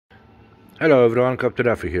Hello everyone, Captain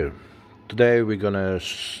Rafi here. Today I'm gonna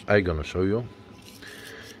show you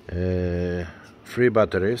 3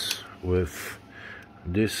 batteries with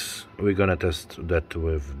this. We're gonna test that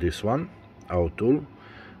with this one, Autool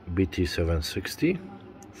bt760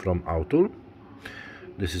 from Autool.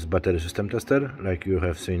 This is battery system tester. Like you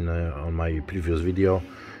have seen on my previous video,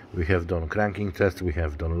 we have done cranking test, we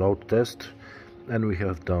have done load test, and we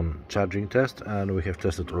have done charging test, and we have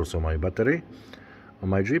tested also my battery on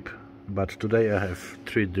my Jeep. But today I have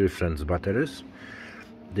 3 different batteries.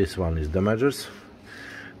 This one is damaged,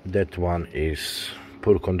 that one is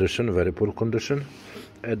poor condition, very poor condition,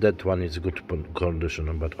 and that one is good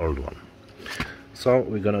condition but old one. So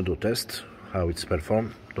we're gonna do test how it's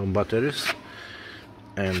performed on batteries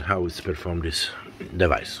and how it's performed this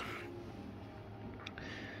device.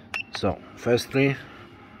 So firstly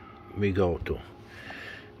we go to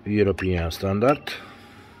European standard,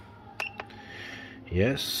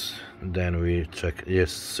 yes. Then we check,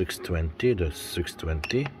 yes, 620, that's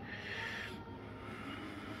 620.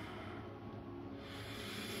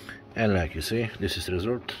 And like you see, this is the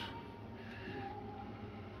result.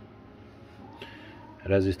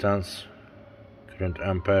 Resistance, current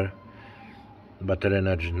ampere, battery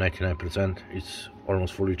energy 99%. It's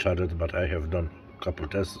almost fully charged, but I have done a couple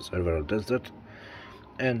tests, several tested,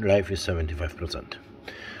 and life is 75%.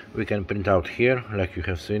 We can print out here, like you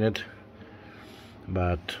have seen it,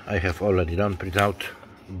 but I have already done printout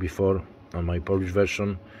before on my Polish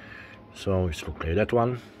version, so it's look like that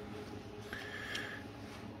one.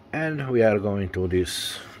 And we are going to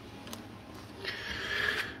this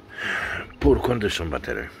poor condition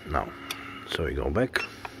battery now. So we go back,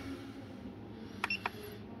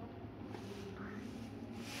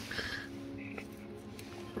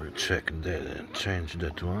 we check that, change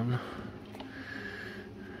that one.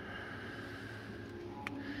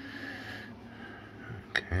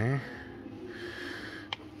 Okay.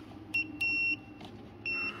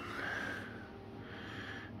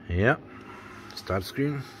 Yeah, start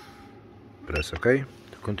screen, press OK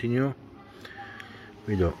to continue.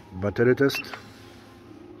 We do battery test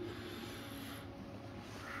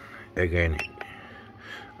again.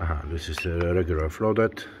 This is a regular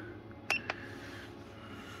flooded.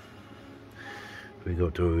 We go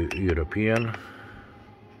to European.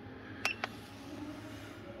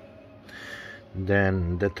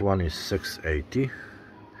 Then that one is 680,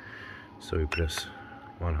 so we press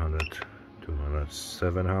 100, 200,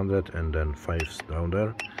 700, and then 5 down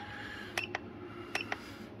there.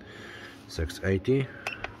 680,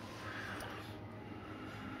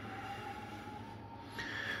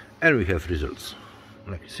 and we have results.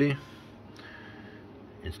 Like you see,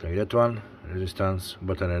 it's like that one. Resistance,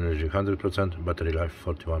 battery energy 100%, battery life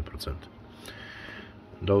 41%.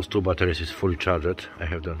 Those 2 batteries is fully charged. I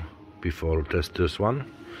have done before test this one,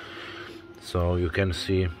 so you can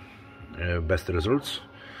see best results.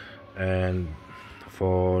 And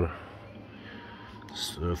for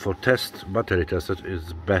test battery tested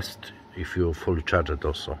is best if you fully charge it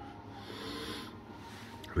also.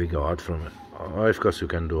 We go out from it. Of course you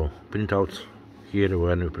can do printouts here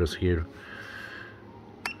when you press here,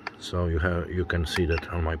 so you can see that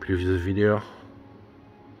on my previous video.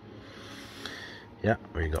 Yeah,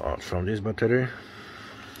 we go out from this battery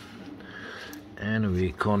and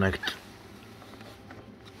we connect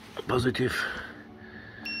positive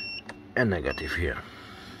and negative here,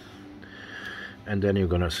 and then you're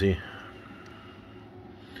gonna see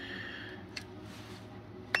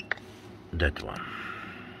that one.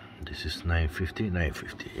 This is 950,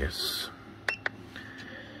 950, yes.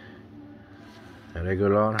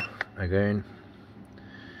 Regular again,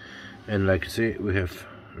 and like you see, we have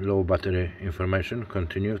low battery information.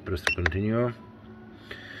 Continue, press to continue.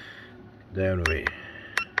 Then we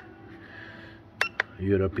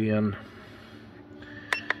European,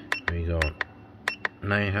 we go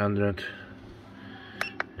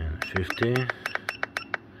 950,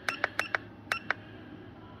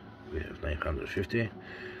 we have 950,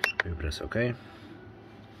 we press OK.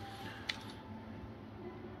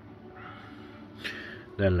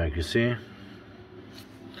 Then like you see,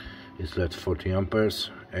 it's at 40 amperes,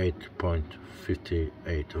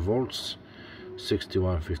 8.58 volts,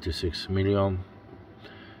 6156 million,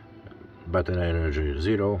 battery energy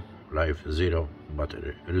 0, life 0,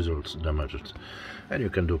 battery results damaged. And you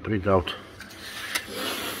can do printout.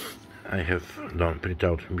 I have done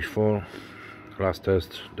printout before. Last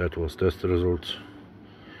test, that was test results.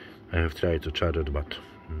 I have tried to charge it, but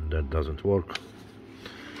that doesn't work.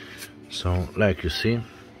 So like you see,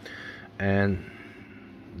 and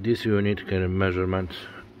this unit can measurement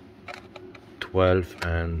 12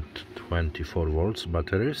 and 24 volts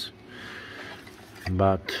batteries,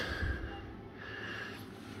 but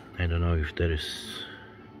I don't know if there is,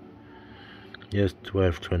 yes,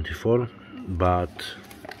 1224, but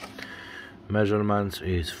measurements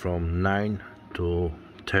is from 9 to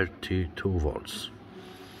 32 volts.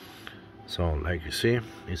 So like you see,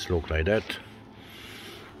 it's look like that.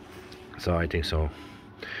 So I think so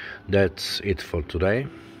that's it for today.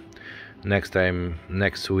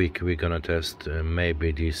 Next week we're gonna test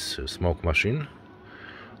maybe this smoke machine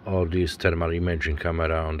or this thermal imaging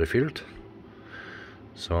camera on the field,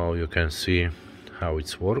 so you can see how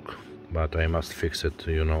it's work. But I must fix it,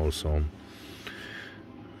 you know, so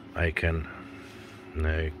I can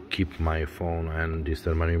keep my phone and this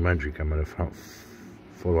thermal imaging camera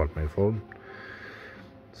forward my phone.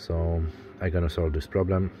 So I'm gonna solve this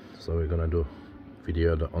problem, so we're gonna do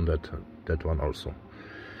video on that one also.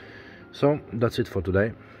 So that's it for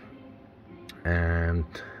today, and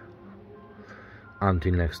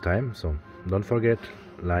until next time. So don't forget,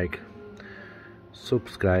 like,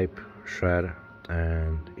 subscribe, share,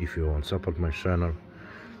 and if you want to support my channel,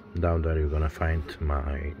 down there you're gonna find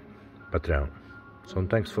my Patreon. So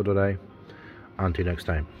thanks for today, until next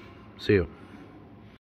time, see you.